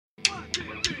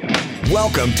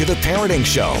Welcome to The Parenting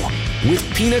Show with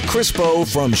Pina Crispo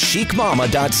from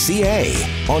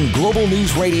chicmama.ca on Global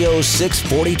News Radio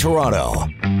 640 Toronto.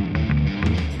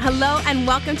 Hello and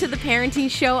welcome to The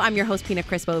Parenting Show. I'm your host, Pina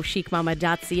Crispo of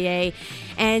chicmama.ca,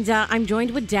 and I'm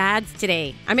joined with dads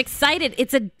today. I'm excited.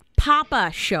 It's a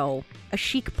papa show, a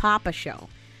chic papa show.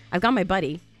 I've got my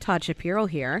buddy, Todd Shapiro,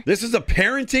 here. This is a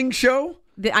parenting show?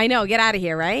 I know, get out of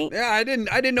here, right? Yeah, I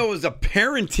didn't know it was a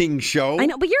parenting show. I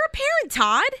know, but you're a parent,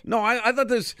 Todd. No, I thought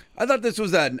this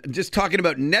was just talking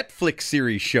about Netflix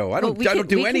series show. I don't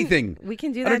do anything. We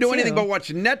can do that. I don't do anything too. but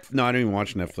watch No, I don't even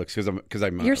watch Netflix because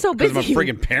I'm You're so busy. I'm a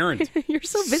friggin' parent. You're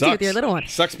so busy with your little one.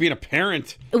 Sucks being a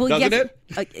parent, well, doesn't yes,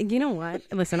 it? You know what?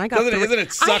 Listen, I got. Doesn't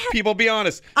it suck? People, be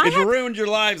honest. It ruined your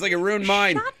lives like it ruined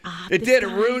mine. Shut up, it did. It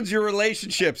ruins your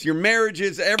relationships, your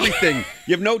marriages, everything.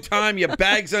 You have no time. You have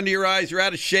bags under your eyes. You're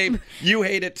out of shape. You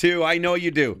hate it too. I know you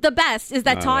do. The best is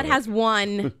that Todd has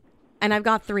one, and I've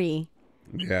got three.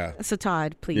 Yeah. So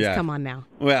Todd, please come on now.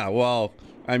 Well,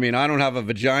 I mean, I don't have a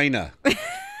vagina.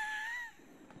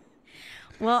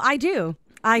 Well, I do,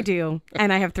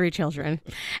 and I have three children,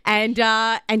 and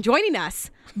joining us,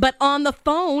 but on the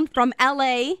phone from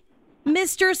LA,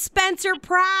 Mr. Spencer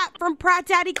Pratt from Pratt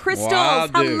Daddy Crystals. Wow,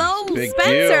 dude. Hello, Big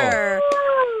Spencer.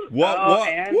 What?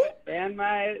 And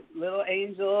my little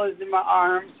angel is in my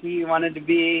arms. He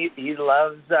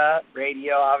loves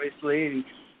radio, obviously. And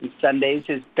Sunday's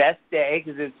his best day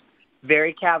because it's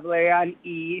very Cavalier on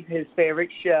Eve, his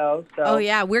favorite show. So oh,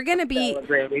 yeah, we're going to be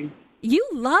celebrating. You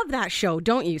love that show,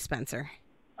 don't you, Spencer?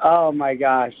 Oh, my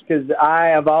gosh, because I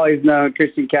have always known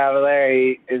Kristen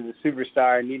Cavallari is a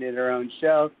superstar and needed her own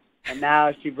show. And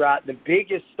now she brought the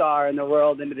biggest star in the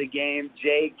world into the game,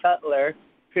 Jay Cutler,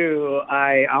 who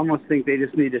I almost think they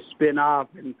just need to spin off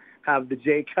and have the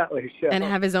Jay Cutler show. And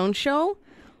have his own show?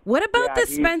 What about the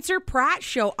Spencer Pratt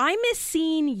show? I miss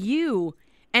seeing you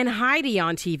and Heidi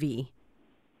on TV.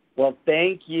 Well,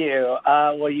 thank you.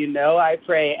 I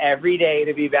pray every day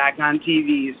to be back on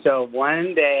TV. So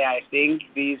one day I think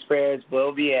these prayers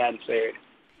will be answered.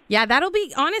 Yeah, that'll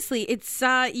be, honestly, it's,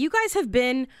 you guys have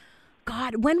been,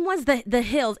 God, when was the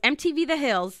Hills, MTV The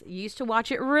Hills? You used to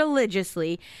watch it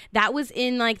religiously. That was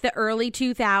in like the early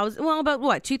 2000s. Well, about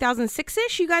what,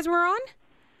 2006-ish you guys were on?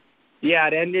 Yeah,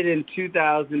 it ended in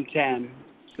 2010.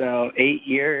 So 8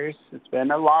 years. It's been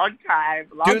a long time.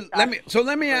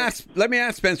 Let me ask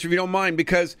Spencer, if you don't mind,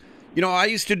 because I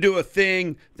used to do a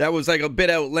thing that was like a bit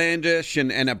outlandish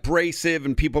and abrasive,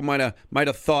 and people might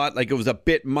have thought like it was a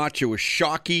bit much. It was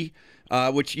shocky,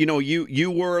 which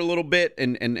you were a little bit,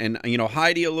 and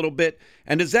Heidi a little bit.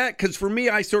 And is that because for me,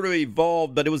 I sort of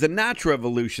evolved, but it was a natural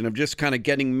evolution of just kind of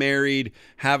getting married,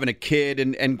 having a kid,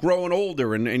 and growing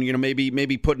older, and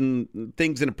maybe putting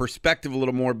things into perspective a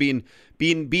little more, being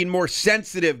more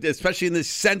sensitive, especially in this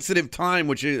sensitive time,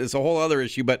 which is a whole other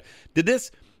issue. But did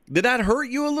that hurt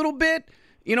you a little bit?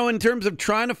 In terms of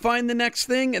trying to find the next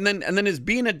thing, and then as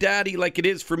being a daddy, like it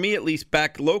is for me at least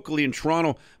back locally in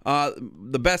Toronto,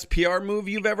 the best PR move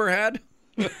you've ever had.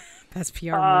 Best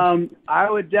PR move. I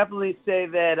would definitely say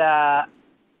that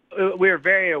we were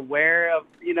very aware of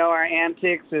our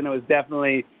antics, and it was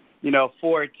definitely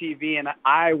for TV, and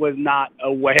I was not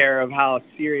aware of how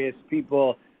serious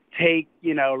people take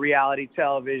reality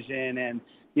television, and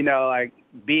like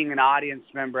being an audience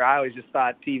member, I always just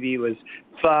thought TV was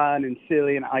fun and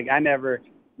silly, and like I never,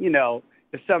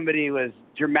 if somebody was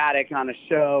dramatic on a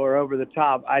show or over the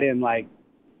top, I didn't like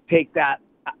take that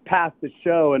past the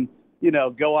show and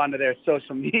go onto their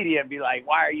social media and be like,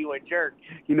 why are you a jerk?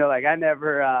 Like I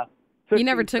never you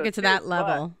never took it to that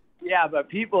level. Yeah, but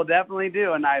people definitely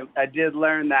do, and I did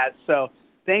learn that. So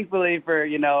thankfully for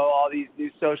all these new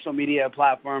social media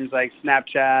platforms like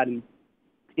Snapchat and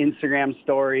Instagram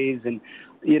stories, and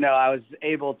I was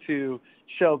able to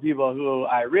show people who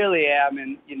I really am,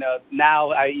 and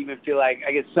now I even feel like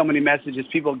I get so many messages.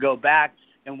 People go back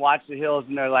and watch The Hills,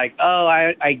 and they're like, "Oh,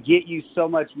 I get you so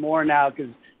much more now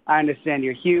because I understand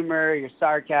your humor, your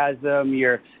sarcasm,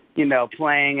 your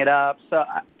playing it up." So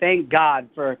thank God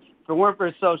for weren't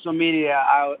for social media,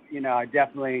 I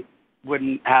definitely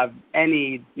wouldn't have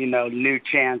any, new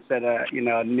chance at a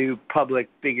new public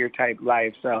figure type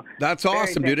life. So that's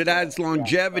awesome, dude. It adds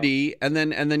longevity, and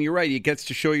then you're right. It gets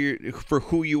to show you for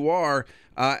who you are,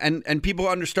 and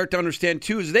people start to understand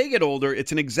too as they get older.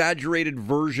 It's an exaggerated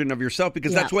version of yourself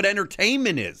because that's what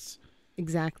entertainment is.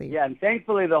 Exactly. Yeah, and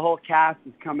thankfully the whole cast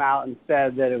has come out and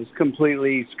said that it was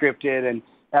completely scripted and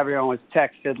everyone was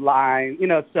texted line.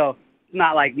 So.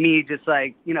 Not like me, just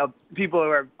like, people who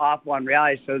are off on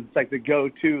reality shows, it's like the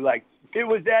go-to, like, it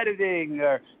was editing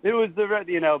or it was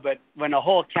but when a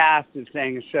whole cast is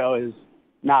saying a show is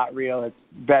not real. It's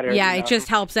better. Yeah, it just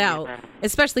helps out,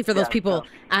 especially for those people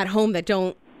at home that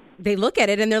don't. They look at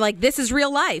it and they're like, "This is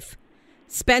real life."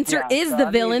 Spencer is the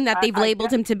villain that they've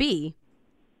labeled him to be.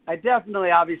 I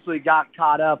definitely, obviously, got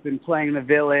caught up in playing the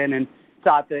villain and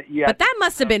thought that But that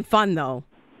must have been fun, though.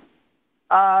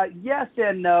 Yes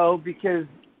and no, because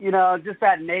just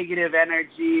that negative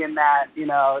energy and that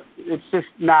it's just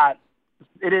not.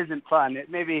 It isn't fun. It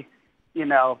maybe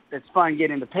it's fun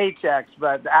getting the paychecks,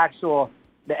 but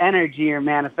the energy you're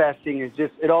manifesting is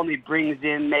just, it only brings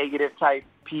in negative type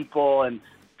people and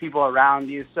people around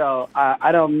you. So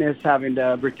I don't miss having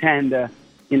to pretend to,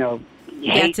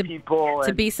 hate people.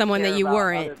 To be someone that you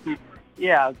weren't.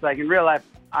 Yeah, it's like in real life,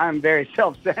 I'm very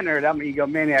self-centered. I'm an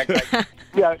egomaniac.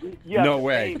 Like, no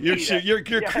way. You're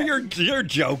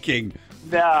joking.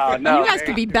 No. You guys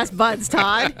could be best buds,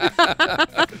 Todd.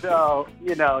 So,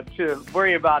 to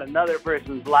worry about another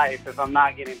person's life if I'm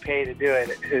not getting paid to do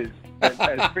it is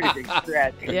a pretty big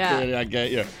stretch. Yeah. I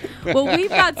get you. Well, we've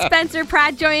got Spencer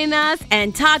Pratt joining us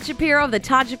and Todd Shapiro of The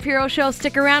Todd Shapiro Show.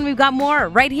 Stick around. We've got more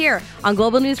right here on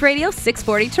Global News Radio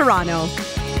 640 Toronto.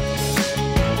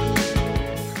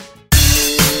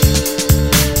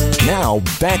 Now,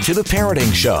 back to the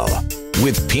Parenting Show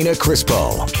with Pina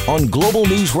Crispo on Global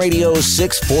News Radio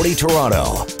 640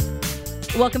 Toronto.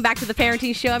 Welcome back to the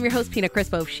Parenting Show. I'm your host, Pina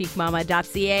Crispo of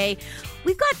chicmama.ca.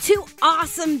 We've got two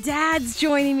awesome dads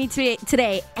joining me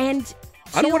today, and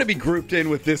I don't want to be grouped in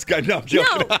with this guy. No, I'm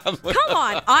joking. No, come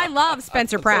on. I love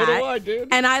Spencer Pratt. So do I, dude.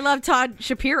 And I love Todd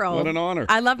Shapiro. What an honor.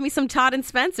 I love me some Todd and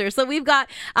Spencer. So we've got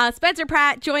Spencer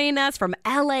Pratt joining us from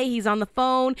LA. He's on the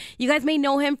phone. You guys may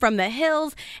know him from The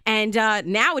Hills and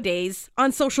nowadays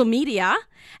on social media.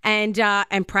 And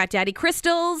Pratt Daddy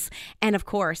Crystals, and of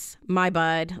course, my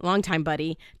bud, longtime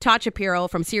buddy, Todd Shapiro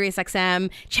from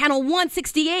SiriusXM, channel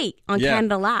 168 on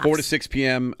Canada Laughs. 4 to 6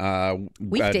 p.m.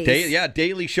 Weekdays.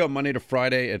 Daily show, Monday to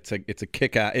Friday. It's a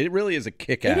kick-ass. It really is a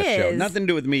kick-ass show. Nothing to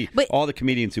do with me. But all the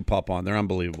comedians who pop on, they're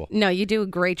unbelievable. No, you do a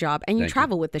great job, and you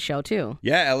travel with the show too.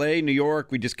 Yeah, L.A., New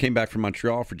York. We just came back from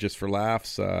Montreal for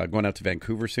laughs. Going out to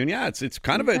Vancouver soon. Yeah, it's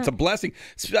kind of it's a blessing.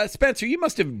 Spencer, you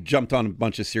must have jumped on a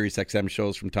bunch of SiriusXM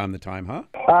shows from time to time, huh?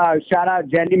 Shout out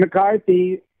Jenny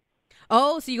McCarthy.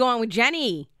 Oh, so you go on with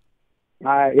Jenny?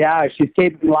 Yeah, she's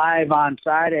taping live on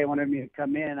Friday. Wanted me to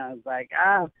come in. I was like,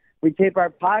 we tape our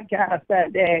podcast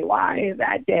that day. Why is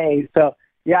that day? So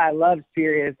yeah, I love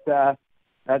Sirius.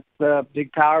 That's a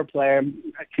big power player.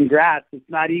 Congrats! It's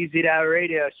not easy to have a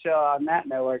radio show on that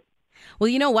network. Well,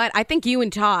 you know what? I think you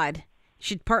and Todd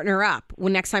should partner up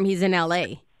when next time he's in LA,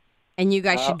 and you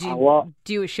guys should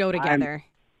do a show together.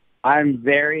 I'm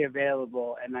very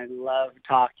available, and I love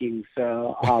talking.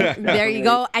 So there you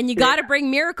go. And you got to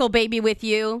bring Miracle Baby with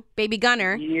you, Baby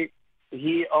Gunner.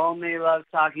 He only loves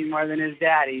talking more than his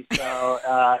daddy,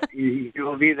 so he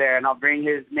will be there, and I'll bring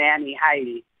his nanny,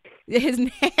 Heidi. His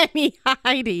nanny,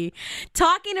 Heidi.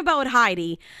 Talking about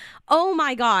Heidi, oh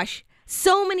my gosh.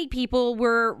 So many people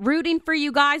were rooting for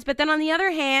you guys, but then on the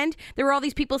other hand, there were all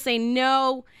these people saying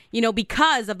no,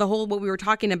 because of the whole what we were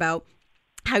talking about.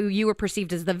 How you were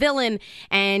perceived as the villain,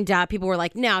 and people were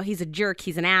like, no, he's a jerk,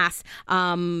 he's an ass,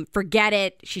 forget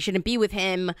it, she shouldn't be with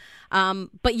him.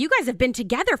 But you guys have been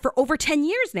together for over 10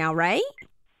 years now, right?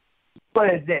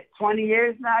 What is it, 20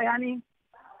 years now, honey?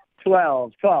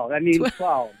 12, I mean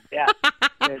 12, yeah.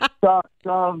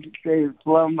 12 days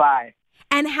flown by.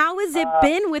 And how has it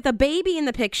been with a baby in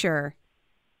the picture?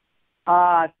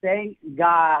 Thank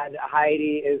God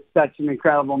Heidi is such an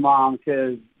incredible mom,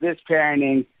 because this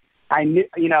parenting, I knew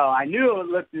it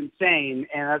looked insane,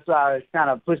 and that's why I was kind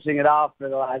of pushing it off for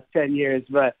the last 10 years,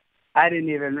 but I didn't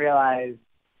even realize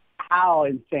how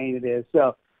insane it is.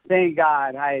 So thank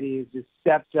God Heidi has just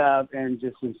stepped up and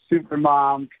just a super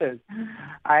mom, because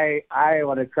I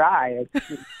want to cry.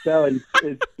 It's so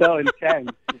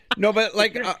intense. No, but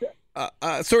like...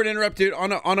 sorry to interrupt, dude.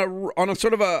 On a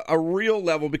sort of a real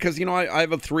level, because I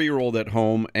have a 3-year-old at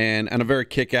home and a very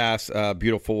kick-ass,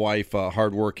 beautiful wife,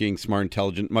 hardworking, smart,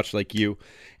 intelligent, much like you.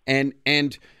 And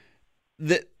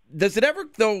does it ever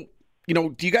though?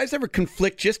 Do you guys ever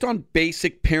conflict just on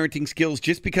basic parenting skills,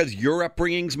 just because your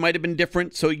upbringings might have been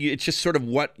different? So it's just sort of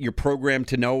what you're programmed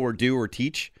to know or do or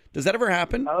teach. Does that ever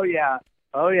happen? Oh yeah.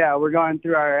 We're going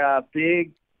through our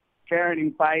big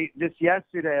parenting fight just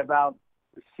yesterday about.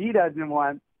 She doesn't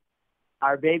want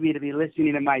our baby to be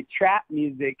listening to my trap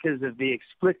music because of the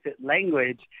explicit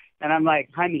language. And I'm like,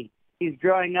 honey, he's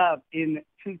growing up in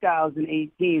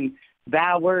 2018.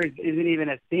 Bad words isn't even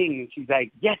a thing. And she's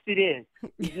like, yes, it is.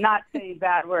 He's not saying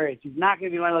bad words. He's not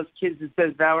going to be one of those kids that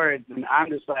says bad words. And I'm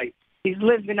just like, he's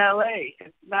lived in L.A.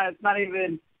 It's not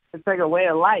even it's like a way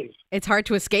of life. It's hard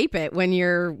to escape it when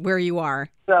you're where you are.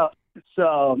 So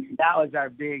that was our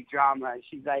big drama.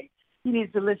 She's like, he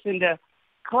needs to listen to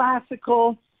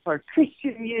classical or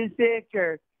Christian music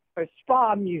or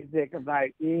spa music. I'm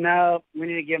like, no, we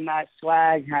need to give him that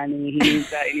swag, honey. He needs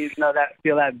that. He needs to know that,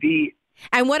 feel that beat.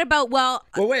 And what about, well,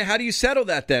 wait, how do you settle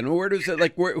that then? Where does it,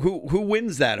 like, who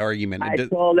wins that argument? I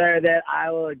told her that I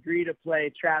will agree to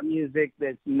play trap music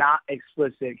that's not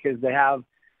explicit, because they have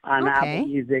on Apple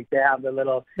Music, they have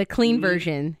the clean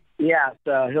version. Yeah,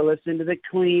 so he'll listen to the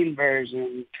clean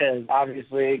version, because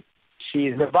obviously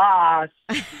she's the boss.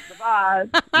 She's the boss.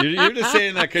 You're just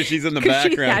saying that because she's in the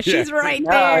background. She's right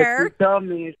there. She told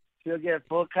me she'll get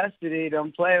full custody.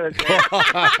 Don't play with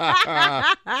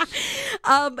her.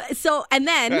 So, and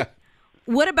then,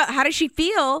 what about, how does she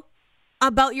feel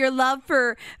about your love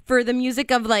for the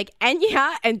music of like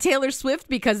Enya and Taylor Swift?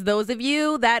 Because those of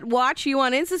you that watch you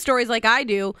on Insta stories like I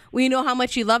do, we know how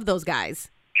much you love those guys.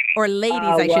 Or ladies,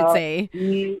 I should say.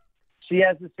 She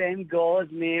has the same goal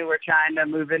as me. We're trying to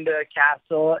move into a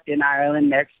castle in Ireland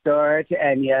next door to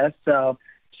Enya, so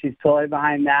she's totally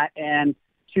behind that. And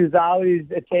she was always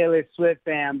a Taylor Swift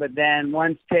fan, but then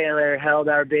once Taylor held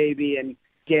our baby and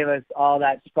gave us all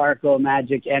that sparkle,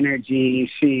 magic energy,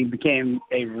 she became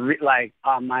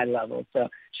on my level. So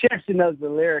she actually knows the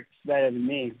lyrics better than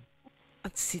me.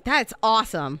 Let's see, that's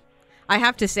awesome. I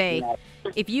have to say,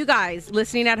 if you guys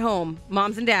listening at home,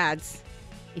 moms and dads,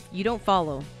 if you don't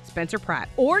follow Spencer Pratt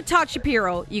or Todd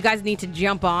Shapiro, you guys need to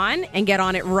jump on and get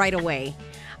on it right away.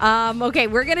 Okay,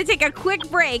 we're going to take a quick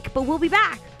break, but we'll be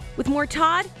back with more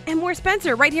Todd and more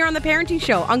Spencer right here on The Parenting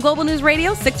Show on Global News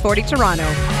Radio 640 Toronto.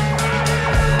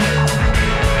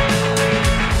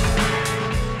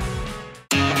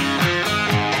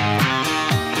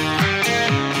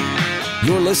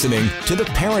 You're listening to The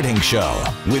Parenting Show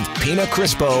with Pina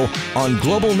Crispo on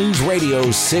Global News Radio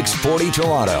 640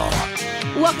 Toronto.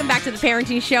 Welcome back to The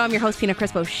Parenting Show. I'm your host, Pina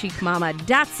Crispo,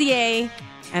 chicmama.ca,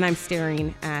 and I'm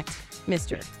staring at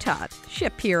Mr. Todd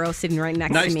Shapiro sitting right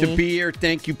next to me. Nice to be here.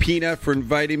 Thank you, Pina, for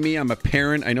inviting me. I'm a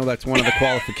parent. I know that's one of the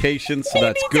qualifications, so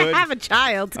that's good. You need to have a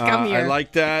child to come here. I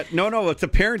like that. No, it's a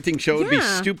parenting show. It'd be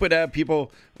stupid to have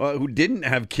people who didn't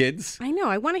have kids. I know.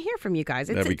 I want to hear from you guys.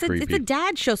 It's a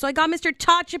dad show. So I got Mr.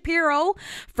 Todd Shapiro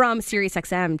from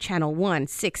SiriusXM Channel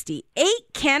 168,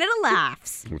 Canada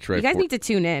Laughs. That's right. You guys need to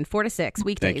tune in 4 to 6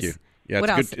 weekdays. Thank you. Yeah, what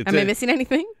else? Am I missing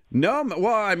anything? No,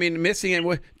 well, I mean, missing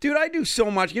it. Dude, I do so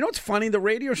much. You know what's funny? The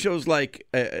radio show's like,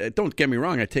 don't get me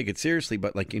wrong, I take it seriously,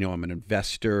 but like, I'm an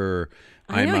investor.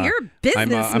 I know, you're a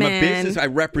businessman. I'm a business. I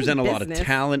represent a lot of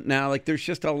talent now. Like, there's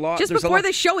just a lot. Just before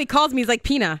the show, he calls me. He's like,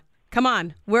 Pina, come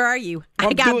on, where are you?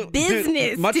 I got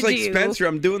business much to like do. Spencer,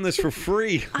 I'm doing this for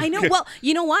free. I know. Well,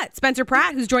 you know what? Spencer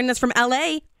Pratt, who's joining us from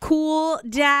L.A., cool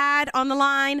dad on the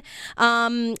line.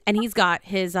 And he's got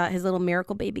his little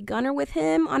miracle baby Gunner with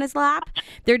him on his lap.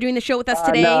 They're doing the show with us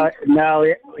today. No,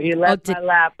 he left my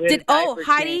lap.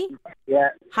 Heidi? Yeah,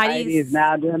 Heidi is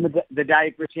now doing the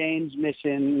diaper change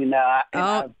mission,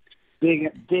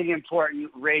 Big important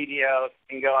radio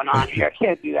thing going on here. I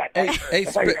can't do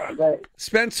that.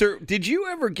 Spencer, did you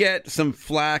ever get some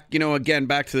flack, again,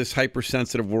 back to this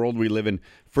hypersensitive world we live in,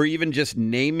 for even just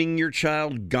naming your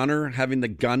child Gunner, having the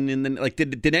gun in the... Like,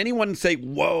 did anyone say,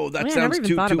 whoa, that sounds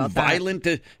too violent?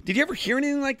 Did you ever hear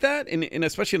anything like that, in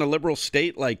especially in a liberal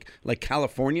state like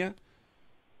California?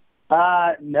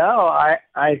 No,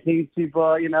 I think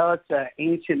people, it's an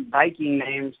ancient Viking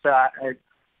name, so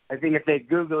I think if they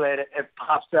Google it, it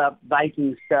pops up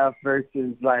Viking stuff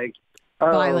versus like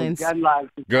violence, gun laws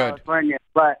in California.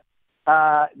 But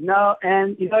no,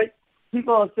 and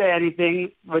people will say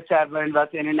anything, which I've learned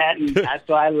about the internet, and that's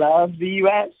why I love the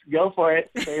U.S. Go for it,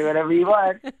 say whatever you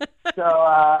want.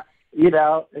 So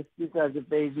it's because of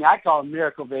baby. I call him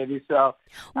Miracle Baby. So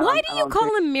why do you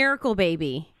call him Miracle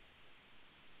Baby?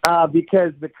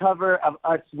 Because the cover of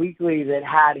Us Weekly that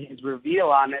had his reveal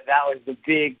on it, that was the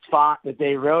big font that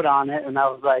they wrote on it. And I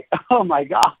was like, oh, my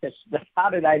gosh,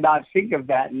 how did I not think of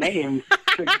that name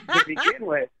to begin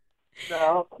with?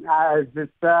 So that's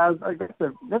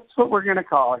what we're going to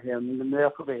call him, the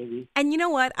Miracle Baby. And you know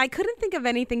what? I couldn't think of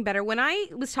anything better. When I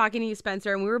was talking to you,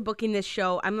 Spencer, and we were booking this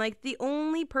show, I'm like, the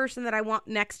only person that I want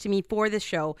next to me for this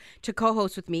show to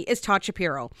co-host with me is Todd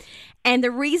Shapiro. And the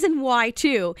reason why,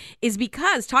 too, is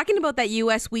because talking about that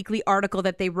U.S. Weekly article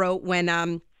that they wrote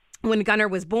when Gunner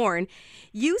was born,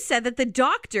 you said that the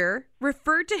doctor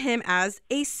referred to him as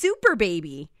a super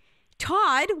baby.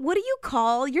 Todd, what do you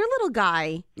call your little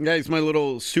guy? Yeah, he's my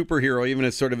little superhero, even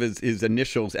as sort of his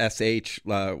initials, S.H.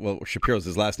 Shapiro's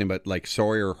his last name, but like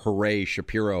Sawyer, Hooray,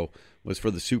 Shapiro was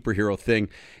for the superhero thing.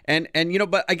 And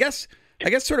but I guess I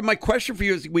guess sort of my question for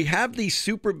you is, we have these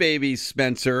super babies,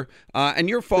 Spencer, and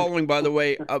you're following, by the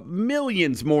way,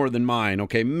 millions more than mine.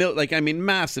 Okay,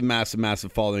 massive, massive,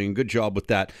 massive following. And good job with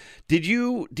that. Did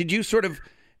you sort of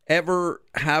ever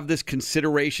have this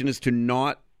consideration as to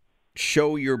not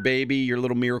show your baby, your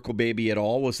little miracle baby, at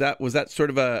all? Was that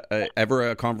sort of ever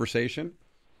a conversation?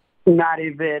 Not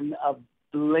even a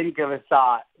blink of a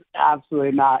thought.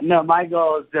 Absolutely not. No, my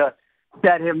goal is to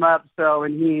set him up so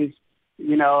when he's,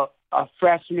 a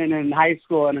freshman in high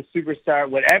school and a superstar,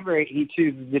 whatever he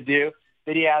chooses to do,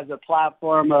 that he has a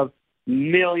platform of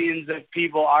millions of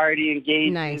people already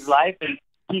engaged in his life, and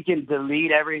he can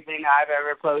delete everything I've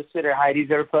ever posted or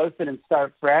Heidi's ever posted and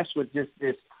start fresh with just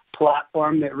this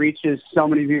platform that reaches so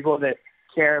many people that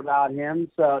care about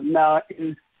him. So, no,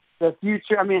 in the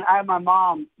future, I have my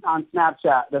mom on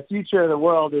Snapchat. The future of the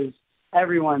world is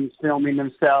everyone's filming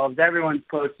themselves. Everyone's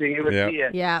posting. It would be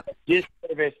a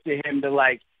disservice to him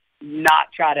to, not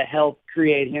try to help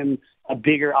create him a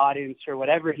bigger audience or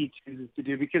whatever he chooses to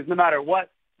do, because no matter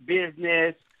what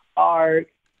business, art,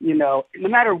 no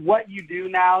matter what you do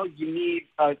now, you need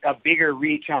a bigger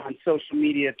reach on social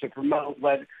media to promote.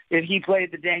 But if he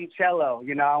played the dang cello,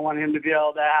 I want him to be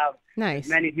able to have as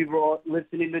many people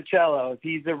listening to cello. If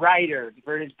he's a writer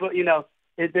for his book,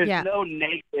 there's no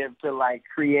negative to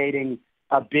creating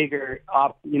a bigger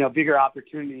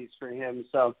opportunities for him.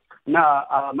 So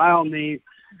no, my only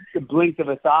blink of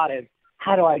a thought is,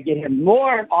 how do I get him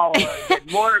more followers,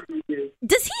 more views?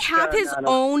 Does he have his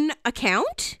own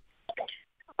account?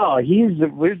 Oh,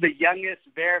 we're the youngest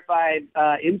verified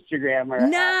Instagrammer.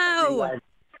 No.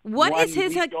 What is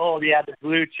his account? He had the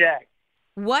blue check.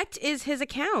 What is his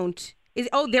account?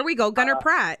 There we go, Gunnar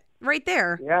Pratt, right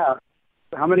there. Yeah.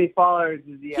 How many followers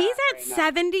is he? He's at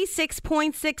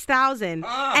 76.6 thousand,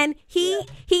 and he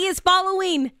is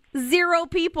following 0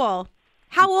 people.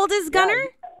 How old is Gunnar?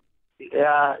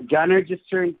 Gunnar just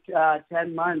turned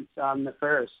 10 months on the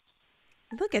 1st.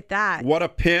 Look at that. What a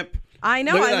pimp. I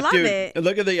know, I love it.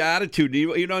 Look at the attitude.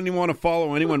 You don't even want to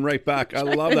follow anyone right back. I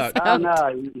love that. Oh,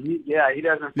 no. He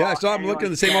doesn't. Yeah, I saw him looking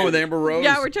the same one with Amber Rose.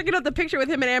 Yeah, we're checking out the picture with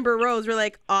him and Amber Rose. We're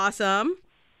like, awesome.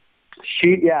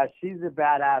 She's a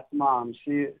badass mom.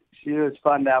 She was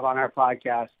fun to have on our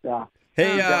podcast.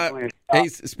 Hey,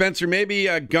 Spencer, maybe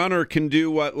Gunnar can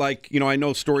do what, I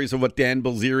know stories of what Dan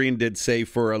Bilzerian did, say,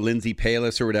 for Lindsay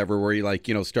Palis or whatever, where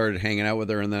he, started hanging out with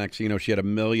her, and the next, she had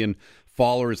 1 million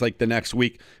followers the next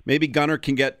week. Maybe Gunnar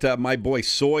can get my boy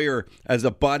Sawyer as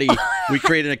a buddy. We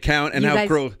create an account and now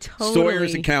grow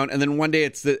Sawyer's account, and then one day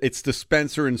it's the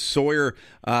Spencer and Sawyer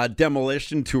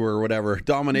demolition tour or whatever,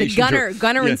 domination tour.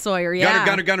 Gunnar and Sawyer, yeah.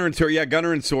 Gunnar and Sawyer, yeah,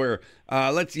 Gunnar and Sawyer.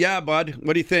 Bud,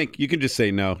 what do you think? You can just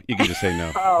say no.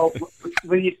 Oh,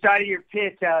 when you started your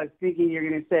pitch, I was thinking you're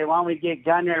going to say, why don't we get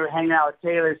Gunnar hanging out with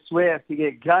Taylor Swift to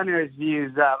get Gunnar's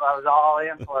views up? I was all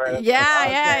in for it. Yeah.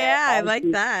 I like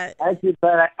that.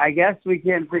 But I guess we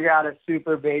can figure out a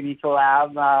super baby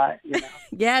collab.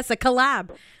 Yes, a collab,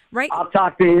 right? I'll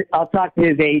talk to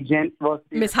his agent,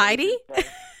 Miss Heidi.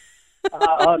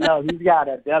 Oh no, he's got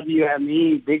a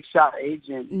WME big shot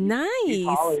agent. Nice.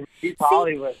 He's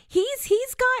Hollywood.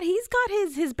 He's got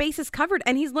his bases covered,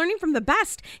 and he's learning from the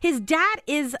best. His dad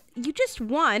is. You just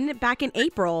won back in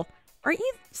April. Aren't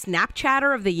you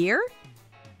Snapchatter of the Year?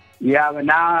 Yeah, but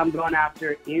now I'm going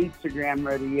after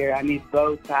Instagrammer of the Year. I need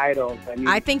both titles.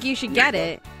 I think you should get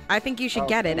it.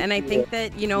 And I think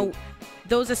that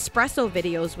those espresso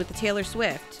videos with the Taylor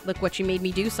Swift, "Look What You Made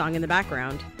Me Do" song in the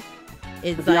background.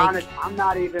 To be honest, I'm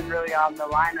not even really on the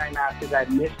line right now because I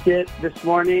missed it this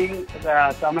morning. So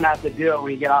I'm going to have to do it when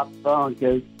we get off the phone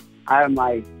because I'm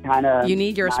kind of... You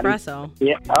need your espresso.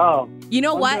 Yeah. Oh. You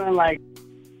know what? I'm doing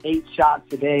 8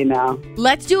 shots a day now.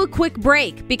 Let's do a quick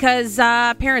break because,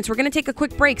 parents, we're going to take a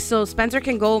quick break so Spencer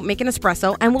can go make an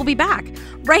espresso, and we'll be back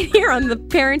right here on The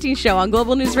Parenting Show on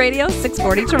Global News Radio,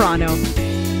 640 Toronto.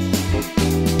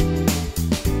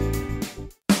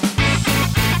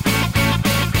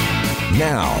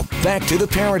 Now, back to The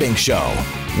Parenting Show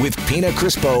with Pina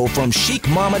Crispo from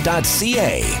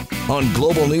chicmama.ca on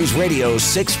Global News Radio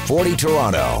 640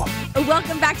 Toronto.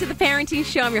 Welcome back to The Parenting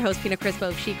Show. I'm your host, Pina Crispo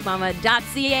of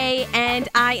chicmama.ca, and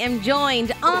I am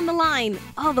joined on the line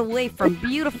all the way from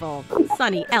beautiful,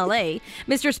 sunny LA,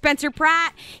 Mr. Spencer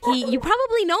Pratt. You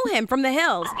probably know him from The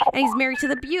Hills, and he's married to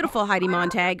the beautiful Heidi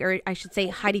Montag, or I should say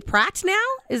Heidi Pratt now?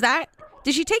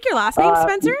 Did she take your last name,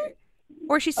 Spencer?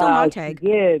 Or is she still Montag?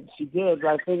 She did.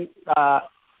 I think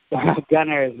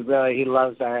Gunnar is he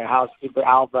loves our housekeeper,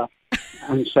 Alba.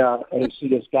 And she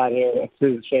just got here. It's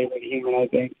his favorite human, I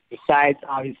think. Besides,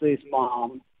 obviously, his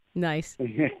mom. Nice.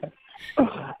 She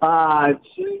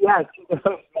knows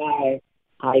my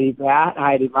Heidi Pratt,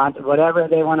 Heidi Monta, whatever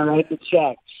they want to write the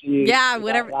check.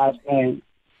 Whatever. Last name.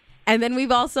 And then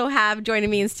we've also have joining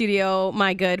me in studio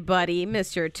my good buddy,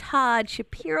 Mr. Todd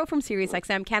Shapiro from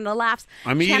SiriusXM Canada Laughs.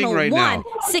 I'm eating Channel right now.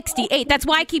 168. That's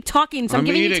why I keep talking. So I'm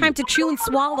giving you time to chew and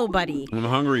swallow, buddy. I'm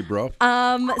hungry, bro.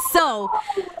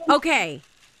 Okay.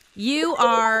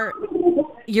 You're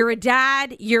a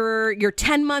dad. You're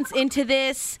 10 months into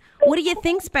this. What do you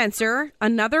think, Spencer?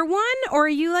 Another one, or are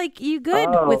you good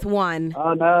with one?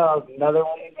 Oh no, another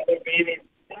one, another baby.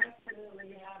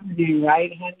 You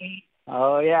right, honey?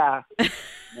 Oh yeah.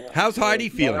 How's Heidi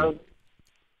feeling?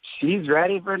 She's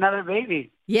ready for another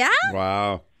baby. Yeah?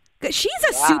 Wow. She's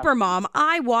a super mom.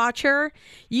 I watch her.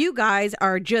 You guys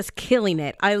are just killing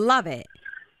it. I love it.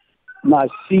 No,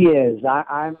 she is.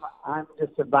 I'm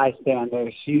just a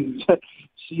bystander. She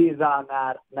is on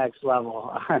that next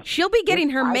level. She'll be getting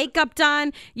her makeup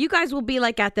done. You guys will be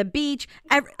at the beach.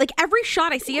 Every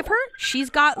shot I see of her, she's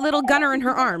got little Gunner in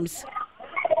her arms.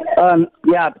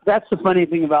 Yeah, that's the funny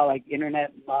thing about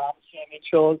internet mom shaming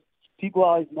trolls. People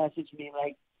always message me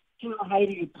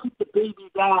Heidi, put the baby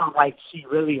down. She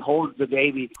really holds the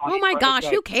baby. Oh my gosh,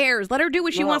 who cares? Let her do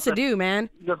what she wants to do, man.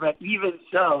 No, but even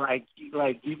so,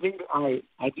 you think I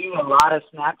do a lot of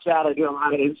Snapchat, I do a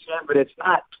lot of Instagram, but it's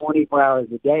not 24 hours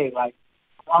a day. The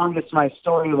longest my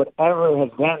story would ever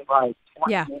have been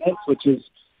 20 minutes, which is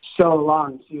so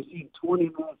long. So you see 20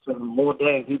 minutes of the whole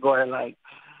day, people are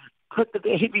put the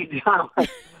baby down.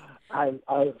 I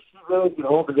really could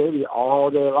hold the baby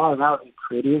all day long. That would be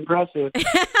pretty impressive.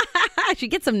 She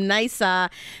gets some nice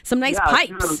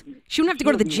pipes. She wouldn't have to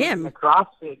go to the gym. The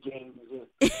CrossFit games.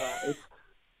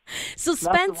 So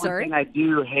Spencer, that's the one thing I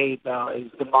do hate though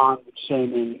is the mom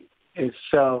shaming is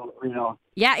so real.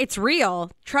 Yeah, it's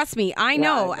real. Trust me, I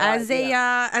know. As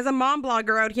a mom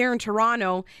blogger out here in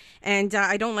Toronto, and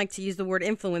I don't like to use the word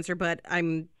influencer, but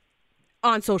I'm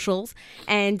on socials,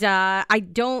 and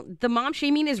the mom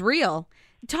shaming is real.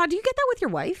 Todd, do you get that with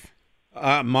your wife?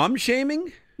 Mom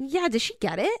shaming? Yeah, does she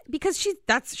get it? Because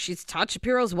she's Todd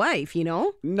Shapiro's wife, you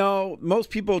know? No,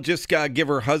 most people just give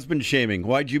her husband shaming.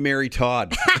 Why'd you marry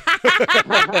Todd?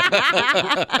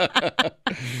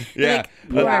 Yeah.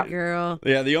 Poor girl.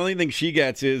 Yeah, the only thing she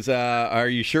gets is, are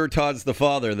you sure Todd's the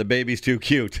father? The baby's too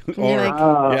cute. Or,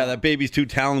 that baby's too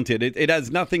talented. It has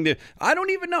nothing to, I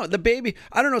don't even know. The baby,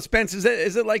 I don't know, Spence,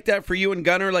 is it like that for you and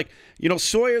Gunner?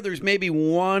 Sawyer, there's maybe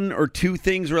one or two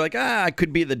things where I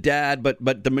could be the dad,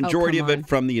 but the majority of it,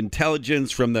 from the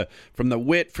intelligence, from the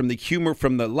wit, from the humor,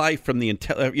 from the life, from the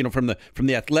from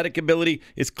the athletic ability,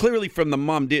 is clearly from the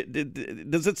mom. Do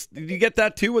you get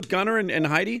that too with Gunner and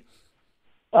Heidi?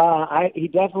 He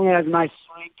definitely has my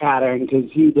sleep pattern because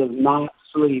he does not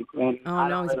sleep. And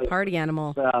he's a party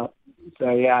animal. So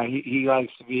yeah, he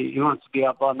wants to be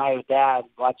up all night with Dad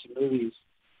watching movies.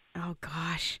 Oh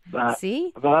gosh.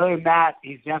 See? But other than that,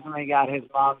 he's definitely got his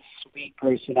mom's sweet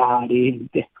personality.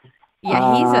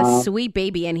 Yeah, he's a sweet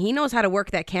baby, and he knows how to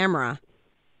work that camera.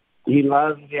 He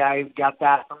got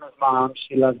that from his mom.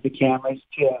 She loves the cameras,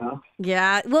 too.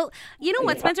 Yeah. Well, you know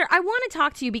what, Spencer? I want to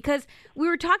talk to you because we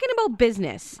were talking about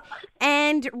business.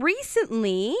 And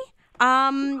recently,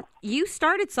 you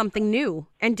started something new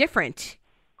and different.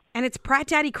 And it's Pratt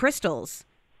Daddy Crystals.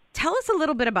 Tell us a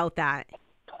little bit about that.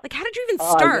 How did you even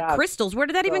start crystals? Where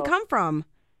did that even come from?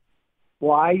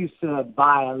 Well, I used to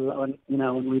buy, when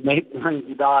we made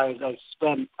millions of dollars, I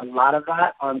spent a lot of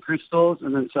that on crystals.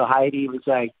 And then so Heidi was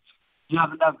like, you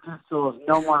have enough crystals,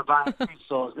 no more buying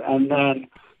crystals. And then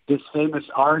this famous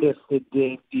artist that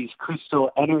did these crystal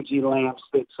energy lamps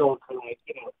that sold for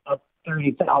up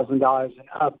 $30,000 and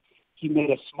up, he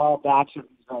made a small batch of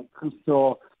these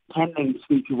crystal pendants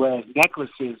we could wear as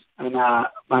necklaces. And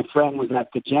my friend was at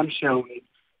the gem show. And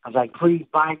I was like, please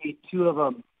buy me 2 of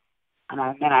them. And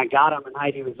then I got them, and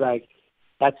Heidi was like,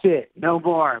 that's it, no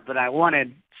more. But I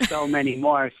wanted so many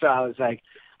more. So I was like,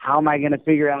 how am I going to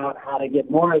figure out how to get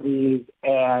more of these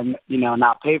and,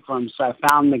 not pay for them? So I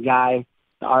found the guy,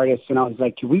 the artist, and I was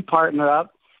like, can we partner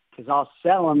up? Because I'll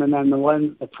sell them, and then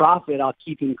the profit, I'll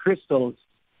keep in crystals.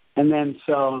 And then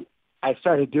so I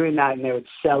started doing that, and they would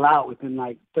sell out within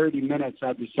 30 minutes.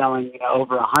 I'd be selling,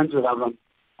 over 100 of them.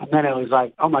 And then it was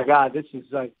like, oh, my God, this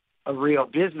is a real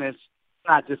business.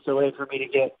 Not just a way for me to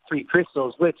get free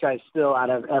crystals, which I still,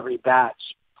 out of every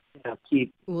batch,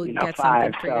 keep, get 5.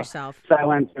 Something for yourself. So I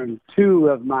went from 2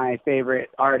 of my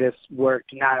favorite artists' work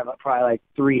to now probably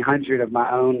 300 of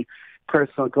my own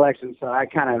personal collection. So I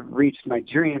kind of reached my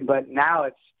dream, but now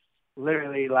it's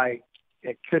literally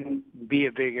it couldn't be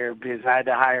a bigger business. I had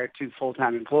to hire 2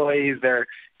 full-time employees. They're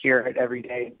here every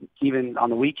day, even on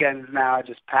the weekends now,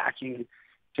 just packing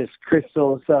just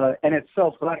crystals. And it's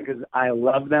so fun because I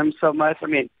love them so much. I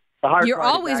mean, the hard You're part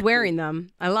is always actually wearing them.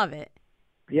 I love it.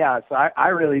 Yeah, so I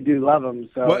really do love them.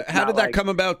 So How did that come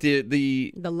about?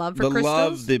 The love for the crystals?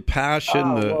 love, the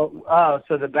passion. So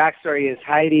the backstory is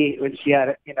Heidi, when she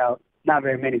had, not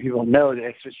very many people know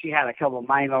this, but she had a couple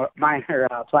minor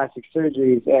plastic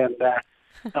surgeries, and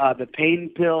the pain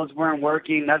pills weren't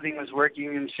working. Nothing was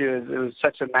working, and it was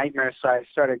such a nightmare. So I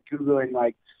started Googling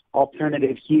like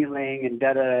alternative healing and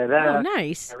da-da-da-da. Oh,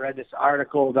 nice. I read this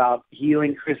article about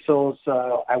healing crystals,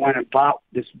 so I went and bought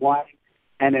this one.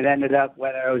 And it ended up,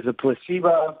 whether it was a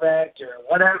placebo effect or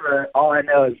whatever, all I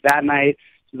know is that night,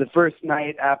 so the first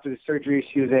night after the surgery,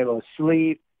 she was able to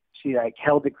sleep. She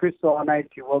held the crystal all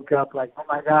night. She woke up like, oh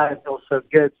my God, it feels so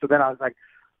good. So then I was like,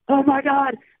 oh my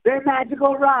God, they're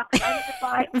magical rocks.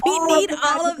 I need to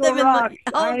buy all of them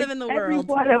in the world. Every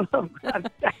one of them.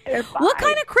 What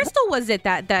kind of crystal was it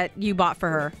that you bought for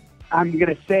her? I'm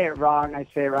going to say it wrong. I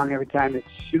say it wrong every time. It's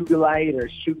Sugalite or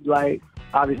Sugalite.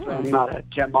 Obviously, I'm not a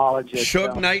gemologist.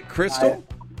 Sugnite crystal?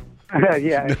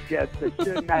 Yeah, it's the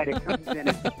Sugnite. It comes in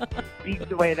and beats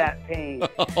away that pain.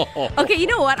 Okay, you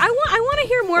know what? I want to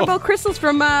hear more about crystals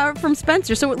from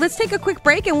Spencer. So let's take a quick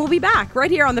break, and we'll be back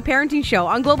right here on The Parenting Show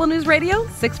on Global News Radio,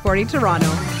 640 Toronto.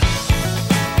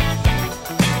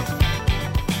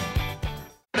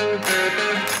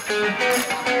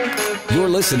 You're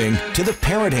listening to The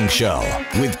Parenting Show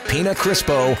with Pina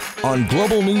Crispo on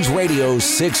Global News Radio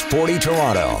 640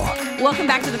 Toronto. Welcome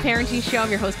back to The Parenting Show. I'm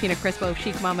your host, Pina Crispo of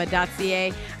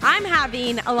chicmama.ca. I'm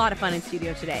having a lot of fun in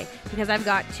studio today because I've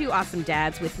got two awesome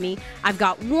dads with me. I've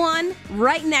got one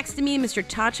right next to me, Mr.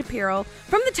 Todd Shapiro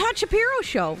from The Todd Shapiro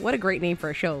Show. What a great name for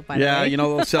a show, by the way. Yeah, a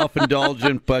little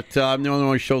self-indulgent, but I'm the only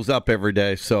one who shows up every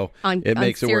day, so it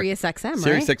makes it work. Sirius XM, right?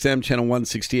 Sirius XM, channel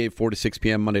 168, 4 to 6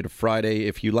 p.m., Monday to Friday.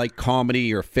 If you like comedy,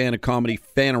 you're a fan of comedy,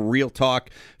 fan of real talk,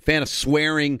 fan of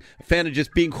swearing, fan of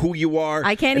just being who you are.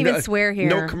 I can't even swear here.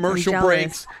 No commercial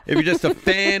breaks. If you're just a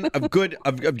fan of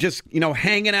just,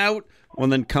 hanging out, well,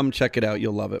 then come check it out.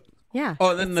 You'll love it. Yeah. Oh,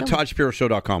 and then the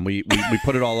ToddShapiroShow.com. We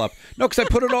put it all up. No, because I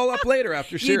put it all up later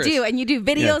after Sirius. You do, and you do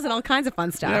videos and all kinds of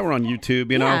fun stuff. Yeah, we're on YouTube,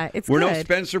 Yeah, it's We're good. no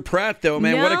Spencer Pratt, though,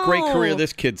 man. What a great career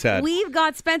this kid's had. We've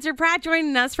got Spencer Pratt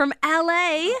joining us from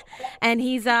LA, and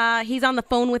he's on the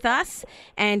phone with us,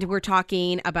 and we're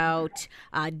talking about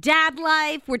dad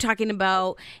life, we're talking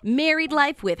about married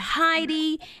life with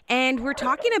Heidi, and we're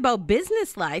talking about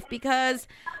business life because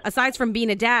aside from being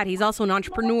a dad, he's also an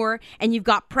entrepreneur, and you've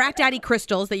got Pratt Daddy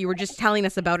Crystals that you were just telling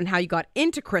us about and how you got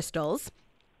into crystals.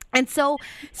 And so,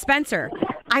 Spencer,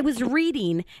 I was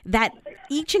reading that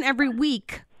each and every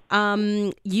week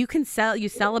you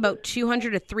sell about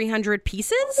 200 to 300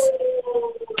 pieces?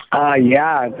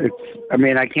 Yeah.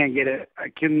 I can't get it.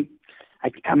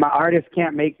 My artist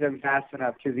can't make them fast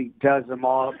enough because he does them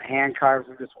all hand carves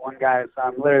with this one guy. So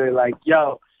I'm literally like,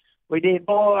 yo, we need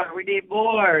more.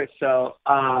 So,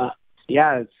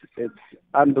 yeah, it's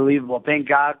unbelievable. Thank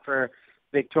God for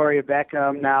Victoria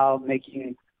Beckham now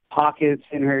making pockets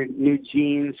in her new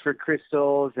jeans for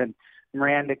crystals, and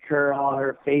Miranda Kerr, all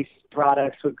her face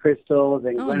products with crystals,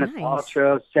 and Gwyneth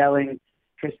Paltrow selling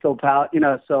crystal palette.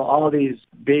 So all of these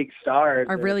big stars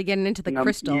are really getting into the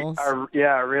crystals. Are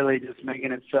really just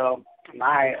making it so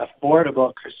my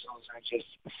affordable crystals are just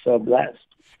so blessed.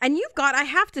 And you've got, I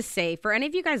have to say, for any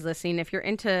of you guys listening, if you're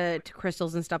into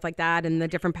crystals and stuff like that and the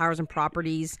different powers and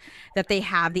properties that they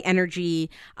have, the energy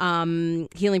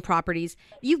healing properties,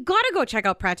 you've got to go check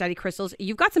out Pratt Daddy Crystals.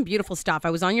 You've got some beautiful stuff.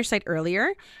 I was on your site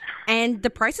earlier, and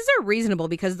the prices are reasonable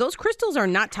because those crystals are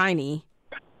not tiny.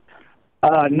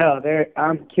 No,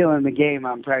 I'm killing the game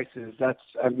on prices. That's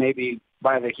maybe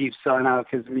why they keep selling out,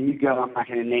 because I'm not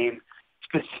going to name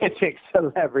specific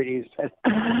celebrities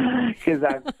because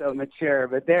I'm so mature,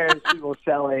 but there's people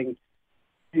selling,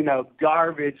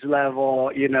 garbage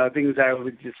level, things I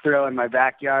would just throw in my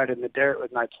backyard in the dirt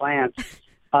with my plants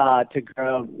to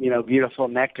grow, beautiful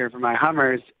nectar for my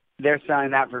hummers. They're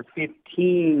selling that for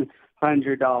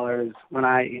 $1,500 when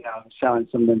I'm selling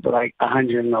something for like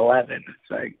 $111. It's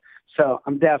like, so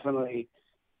I'm definitely,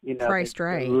 priced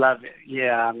right. Love it.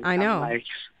 Yeah, I know. I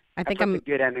put the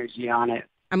good energy on it.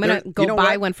 I'm going to go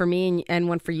buy one for me and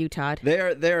one for you, Todd.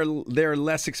 They're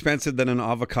less expensive than an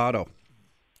avocado.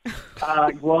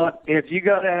 Well, if you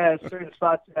go to certain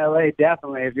spots in LA,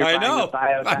 definitely. If you're buying a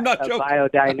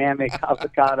biodynamic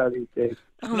avocado these days.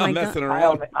 Oh my messing God.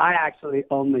 around. I actually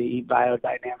only eat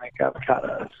biodynamic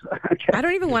avocados. Okay. I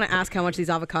don't even want to ask how much these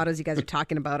avocados you guys are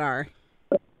talking about are.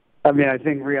 I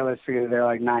think realistically they're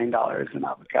like $9 an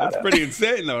avocado. That's pretty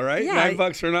insane, though, right? Yeah,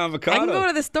 $9 for an avocado. I can go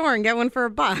to the store and get one for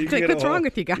 $1. Like, what's wrong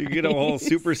with you guys? You get a whole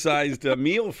supersized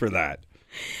meal for that.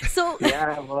 So,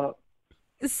 Yeah, well,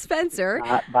 Spencer,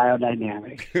 not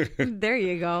biodynamic. there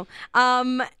you go.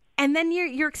 And then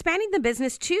you're expanding the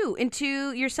business too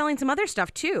you're selling some other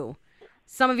stuff too.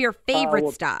 Some of your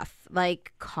favorite stuff,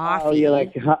 like coffee. Oh,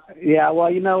 yeah,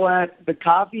 well, you know what? The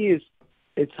coffee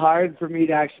it's hard for me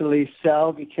to actually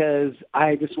sell because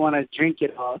I just want to drink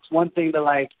it all. It's one thing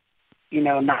to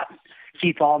not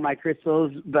keep all my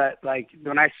crystals, but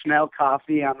when I smell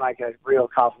coffee, I'm like a real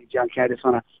coffee junkie. I just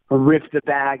want to rip the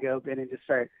bag open and just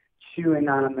start chewing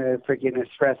on the freaking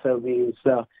espresso beans.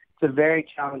 So it's a very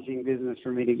challenging business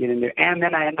for me to get into. And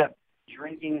then I end up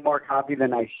drinking more coffee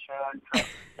than I should. So I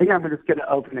think I'm just going to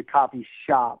open a coffee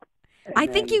shop. I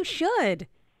think you should.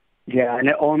 Yeah, and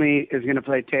it only is going to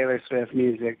play Taylor Swift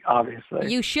music,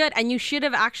 obviously. You should, and you should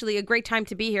have actually, a great time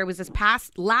to be here was this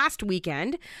last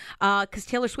weekend, because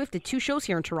Taylor Swift did 2 shows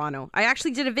here in Toronto. I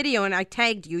actually did a video, and I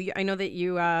tagged you. I know that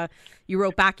you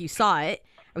wrote back, you saw it.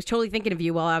 I was totally thinking of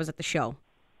you while I was at the show.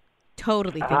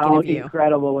 Totally thinking of you. How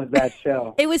incredible was that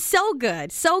show? It was so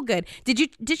good, so good. Did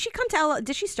she come to LA?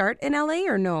 Did she start in LA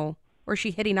or no? Or is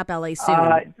she hitting up LA soon?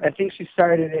 I think she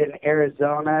started in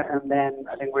Arizona, and then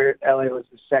I think LA was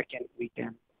the second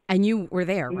weekend. And you were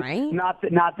there, right? Not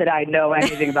that I know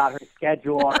anything about her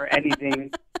schedule or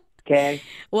anything. Okay.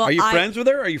 Well, are you friends with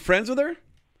her? Are you friends with her?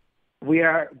 We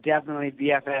are definitely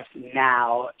BFFs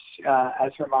now.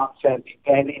 As her mom said, we've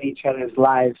been in each other's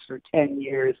lives for 10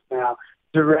 years now.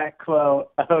 Direct quote.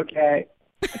 Okay.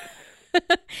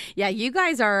 Yeah, you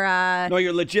guys are... No,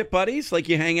 you're legit buddies? Like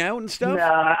you hang out and stuff? No,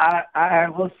 I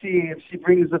will see. If she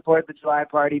brings the 4th of July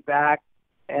party back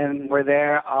and we're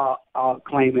there, I'll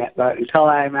claim it. But until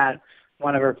I'm at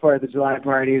one of her 4th of July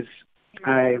parties,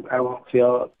 I won't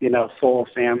feel, full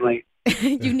family.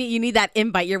 You need that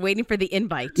invite. You're waiting for the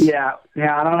invite. Yeah,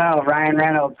 I don't know. Ryan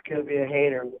Reynolds could be a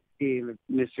hater.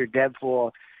 Mr.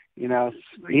 Deadpool,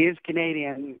 he is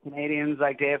Canadian. Canadians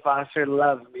like Dave Foster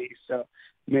love me, so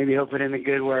maybe he'll put in a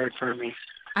good word for me.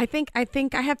 I think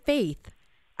I have faith.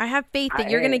 I have faith that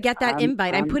you're going to get that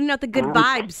invite. I'm putting out the good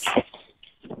vibes.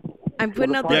 I'm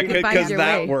putting out the good vibes your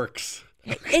way. That works.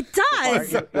 It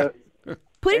does.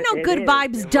 Putting out good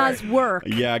vibes does work.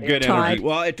 Yeah, good Todd. energy.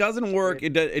 Well, it doesn't work.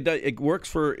 It works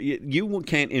for you.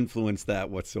 Can't influence that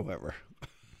whatsoever.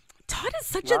 Todd is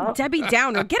such a Debbie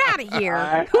Downer. Get out of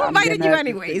here. Who invited you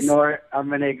anyways? I'm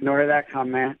going to ignore that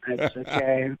comment. It's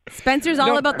okay. Spencer's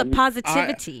all about the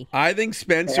positivity. I think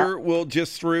Spencer will,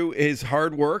 just through his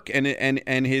hard work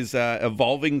and his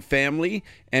evolving family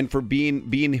and for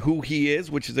being who he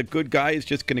is, which is a good guy, is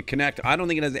just going to connect. I don't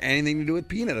think it has anything to do with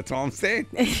Peanut. That's all I'm saying.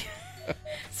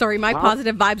 Sorry, my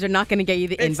positive vibes are not going to get you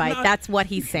the invite. That's what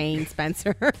he's saying,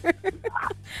 Spencer.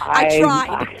 I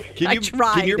tried. I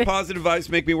tried. Can your positive vibes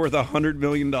make me worth $100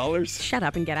 million? Shut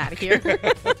up and get out of here.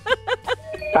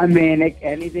 I mean,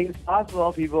 anything's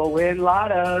possible. People win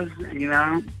lottos,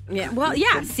 Yeah. Well,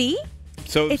 yeah. See,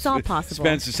 so it's all possible.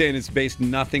 Spencer's saying it's based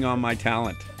nothing on my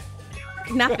talent.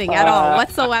 Nothing at all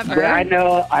whatsoever. I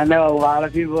know a lot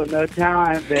of people with no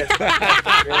talent, but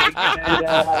really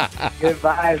good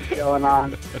vibes going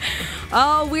on.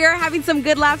 Oh, we are having some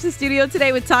good laughs in studio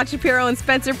today with Todd Shapiro and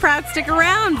Spencer Pratt. Stick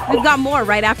around. We've got more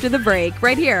right after the break,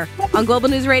 right here on Global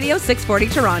News Radio 640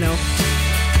 Toronto.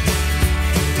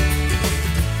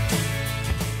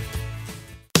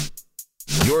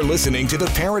 You're listening to The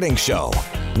Parenting Show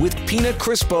with Pina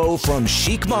Crispo from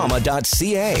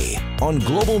chicmama.ca on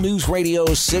Global News Radio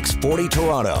 640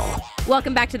 Toronto.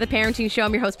 Welcome back to The Parenting Show.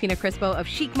 I'm your host, Pina Crispo of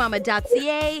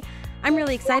chicmama.ca. I'm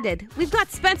really excited. We've got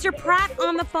Spencer Pratt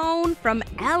on the phone from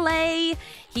LA.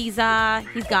 He's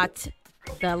got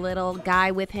the little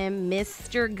guy with him,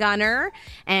 Mr. Gunner,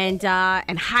 and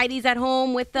Heidi's at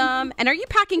home with them. And are you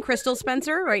packing crystals,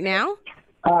 Spencer, right now?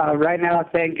 Right now,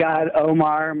 thank God,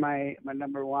 Omar, my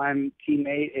number one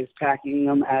teammate, is packing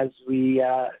them as we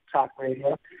talk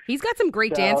radio. He's got some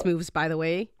great dance moves, by the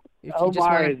way.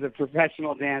 Omar is a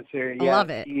professional dancer. I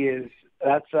love it. He is.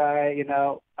 That's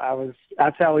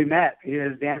that's how we met.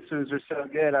 His dance moves were so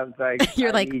good. I was like,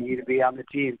 You're I need you to be on the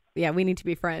team. Yeah, we need to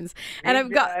be friends. Ninja, and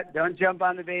I've got don't jump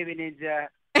on the baby ninja.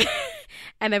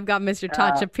 And I've got Mr.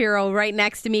 Todd Shapiro right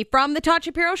next to me from the Todd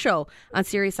Shapiro Show on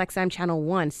Sirius XM channel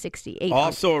 168.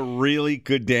 Also a really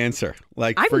good dancer.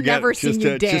 Like I've never seen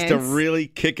you dance. Just a really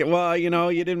kick it. Well, you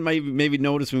didn't maybe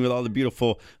notice me with all the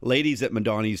beautiful ladies that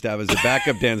Madonna used to have as the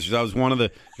backup dancers. I was one of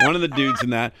the dudes in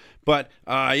that. But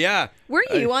yeah. Were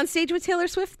you on stage with Taylor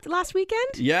Swift last weekend?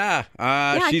 Yeah.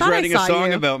 I She's thought I writing a saw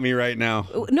song you. about me right now.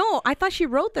 No, I thought she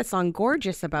wrote the song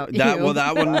 "Gorgeous" about That you. well,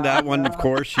 that one, of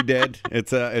course, she did.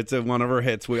 It's a one of her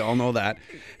hits. We all know that.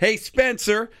 Hey,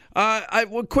 Spencer,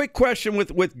 quick question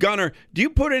with Gunner. Do you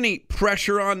put any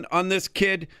pressure on this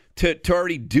kid to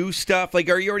already do stuff? Like,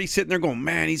 are you already sitting there going,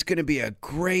 man, he's going to be a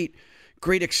great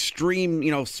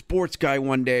extreme, sports guy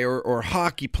one day, or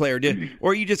hockey player?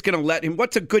 Or are you just going to let him?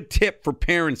 What's a good tip for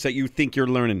parents that you think you're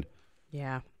learning?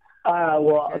 Yeah.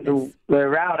 Well, the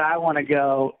route I want to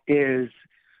go is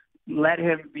let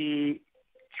him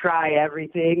try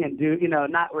everything and do,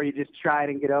 not where you just try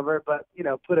it and get over it, but,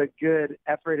 put a good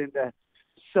effort into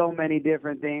so many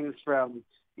different things from,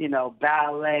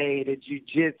 ballet to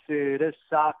jujitsu to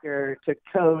soccer to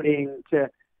coding to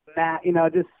math,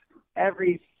 just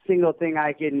every single thing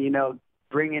I can,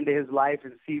 bring into his life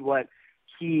and see what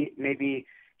maybe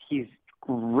he's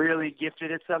really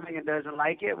gifted at something and doesn't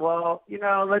like it. Well,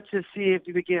 let's just see if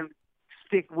we can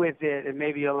stick with it and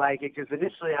maybe you'll like it. Because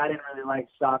initially I didn't really like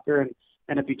soccer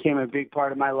and it became a big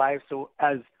part of my life. So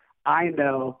as I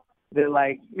know that,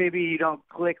 like, maybe you don't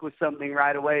click with something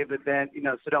right away, but then,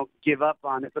 so don't give up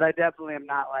on it. But I definitely am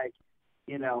not like,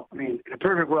 in a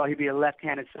perfect world, he'd be a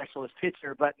left-handed specialist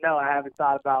pitcher. But no, I haven't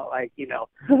thought about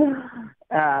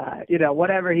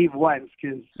whatever he wants.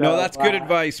 No, that's good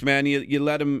advice, man. You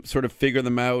let him sort of figure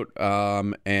them out.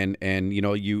 And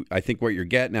I think what you're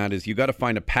getting at is you got to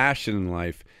find a passion in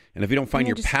life. And if you don't find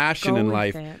your passion in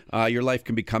life, your life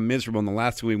can become miserable. And the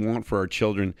last thing we want for our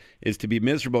children is to be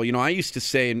miserable. I used to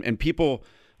say, and people,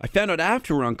 I found out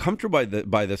after we're uncomfortable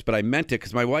by this, but I meant it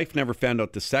because my wife never found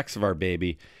out the sex of our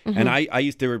baby. Mm-hmm. And I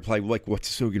used to reply, like,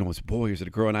 is it a boy or is it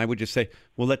a girl? And I would just say,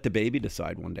 well, let the baby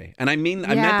decide one day. And I meant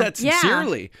that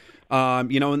sincerely.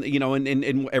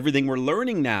 And everything we're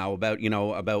learning now about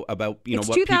it's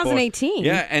what 2018.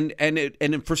 People,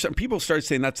 and for some people started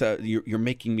saying you're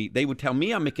making me. They would tell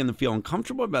me I'm making them feel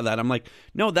uncomfortable about that. I'm like,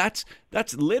 no, that's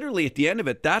literally at the end of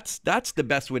it. That's the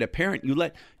best way to parent. You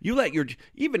let your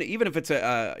even if it's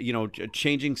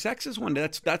changing sexes one day.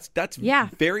 That's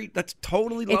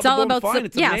totally lovable. It's all about and fine.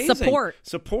 It's amazing.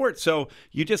 Support. So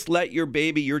you just let your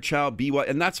baby, your child, be what,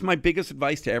 and that's my biggest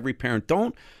advice to every parent.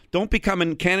 Don't become,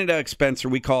 in Canada, Spencer,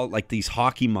 we call it like these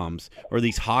hockey moms or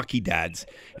these hockey dads.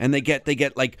 And they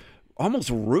get like almost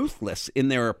ruthless in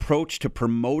their approach to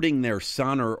promoting their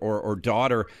son or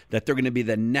daughter that they're going to be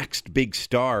the next big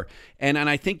star. And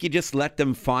I think you just let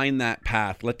them find that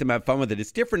path. Let them have fun with it.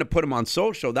 It's different to put them on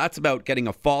social. That's about getting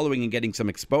a following and getting some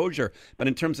exposure. But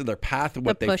in terms of their path and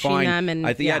what they find,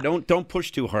 I think, don't push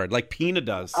too hard like Pina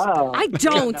does. Oh. I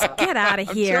don't. Get out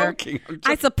of here. I'm joking.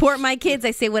 I support my kids.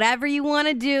 I say whatever you want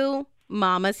to do.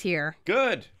 Mama's here.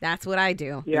 Good. That's what I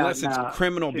do. Yeah, unless it's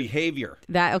criminal behavior.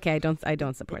 I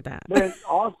don't support that. But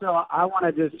also, I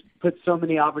want to just put so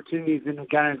many opportunities in the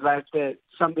guy's life that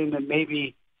something that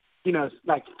maybe,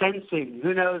 like fencing.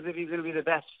 Who knows if he's going to be the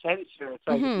best fencer? It's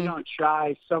like if you don't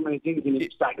try so many things and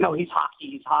it's like, no, he's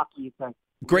hockey. It's like,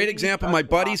 great example. My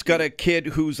buddy's got a kid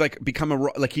who's like become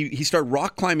he started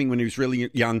rock climbing when he was really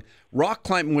young. Rock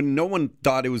climbing when no one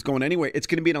thought it was going anywhere. It's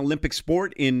going to be an Olympic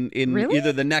sport in really?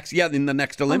 either the next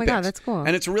Olympics. Oh my God, that's cool.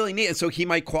 And it's really neat. And so he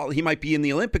might be in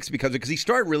the Olympics because he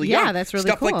started really young. Yeah, that's really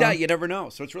stuff cool. like that. You never know.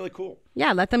 So it's really cool.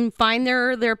 Yeah, let them find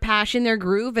their passion, their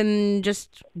groove, and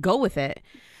just go with it.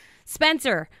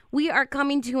 Spencer, we are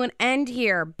coming to an end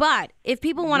here, but if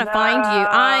people want to find you,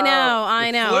 I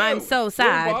know, I'm so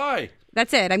sad. Bye.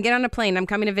 That's it. I'm getting on a plane. I'm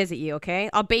coming to visit you, okay?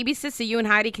 I'll babysit so you and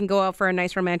Heidi can go out for a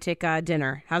nice romantic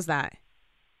dinner. How's that?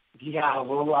 Yeah,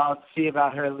 well, I'll see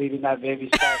about her leaving that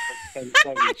baby stuff.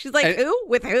 She's like, who?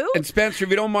 With who? And Spencer, if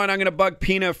you don't mind, I'm going to bug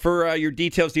Pina for your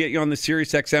details to get you on the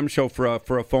Sirius XM show for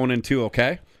a phone-in too,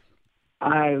 okay?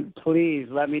 Please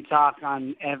let me talk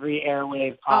on every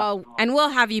airwave possible. Oh, and we'll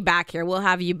have you back here. We'll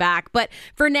have you back. But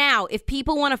for now, if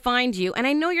people want to find you, and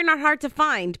I know you're not hard to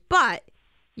find, but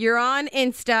you're on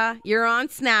Insta, you're on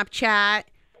Snapchat.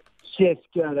 Just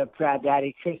go to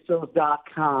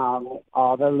PrattDaddyCrystals.com.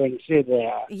 All the links are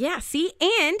there. Yeah, see?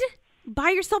 And buy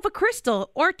yourself a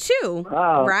crystal or two,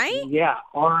 right? Yeah.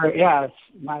 Right now,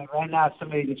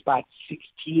 somebody just bought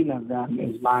 16 of them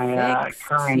is my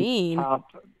current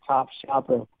top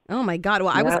shopper. Oh, my God.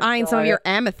 Well, I was eyeing some of your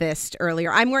amethyst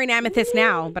earlier. I'm wearing amethyst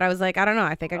now, but I was like, I don't know.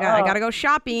 I think I got to go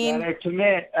shopping. Better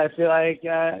commit. I feel like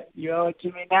you owe it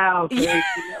to me now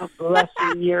for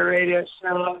blessing your radio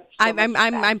show.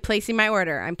 I'm placing my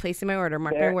order. Mark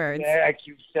my words. There,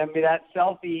 you send me that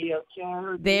selfie.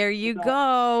 Okay. There you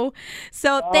go.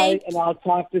 So thank. And I'll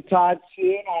talk to Todd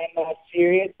soon. I'm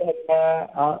serious, and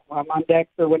I'm on deck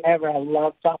for whenever. I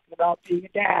love talking about being a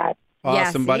dad.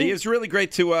 Awesome, Yeah, buddy. see? It's really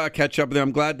great to catch up with you.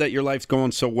 I'm glad that your life's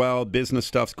going so well. Business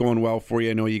stuff's going well for you.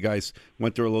 I know you guys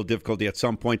went through a little difficulty at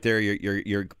some point there.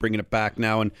 You're bringing it back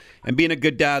now, and being a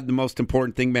good dad, the most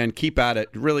important thing, man. Keep at it.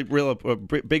 Really, a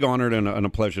big honor and a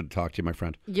pleasure to talk to you, my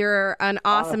friend. You're an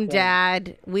awesome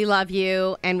dad. We love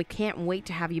you, and we can't wait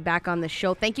to have you back on the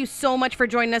show. Thank you so much for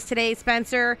joining us today,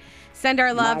 Spencer. Send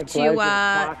our love My pleasure.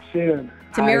 Talk soon.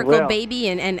 to I Miracle will. Baby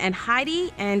and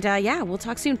Heidi. And yeah, we'll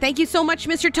talk soon. Thank you so much,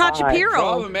 Mr. Todd All right. Shapiro.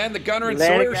 Problem, man. The Gunner and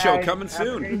Later, Sawyer show guys. coming Have a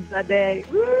soon. great Sunday.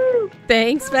 Woo!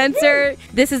 Thanks, Spencer.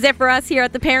 This is it for us here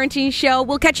at The Parenting Show.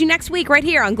 We'll catch you next week right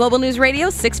here on Global News Radio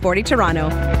 640 Toronto.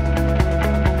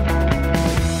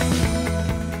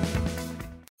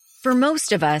 For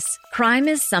most of us, crime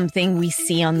is something we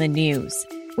see on the news.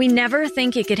 We never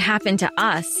think it could happen to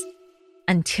us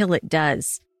until it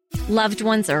does. Loved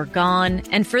ones are gone,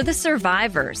 and for the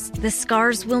survivors, the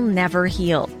scars will never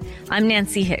heal. I'm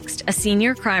Nancy Hixt, a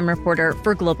senior crime reporter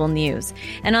for Global News.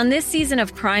 And on this season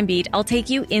of Crime Beat, I'll take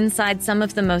you inside some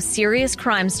of the most serious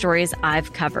crime stories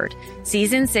I've covered.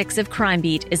 Season 6 of Crime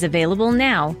Beat is available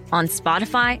now on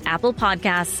Spotify, Apple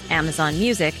Podcasts, Amazon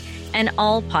Music, and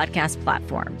all podcast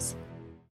platforms.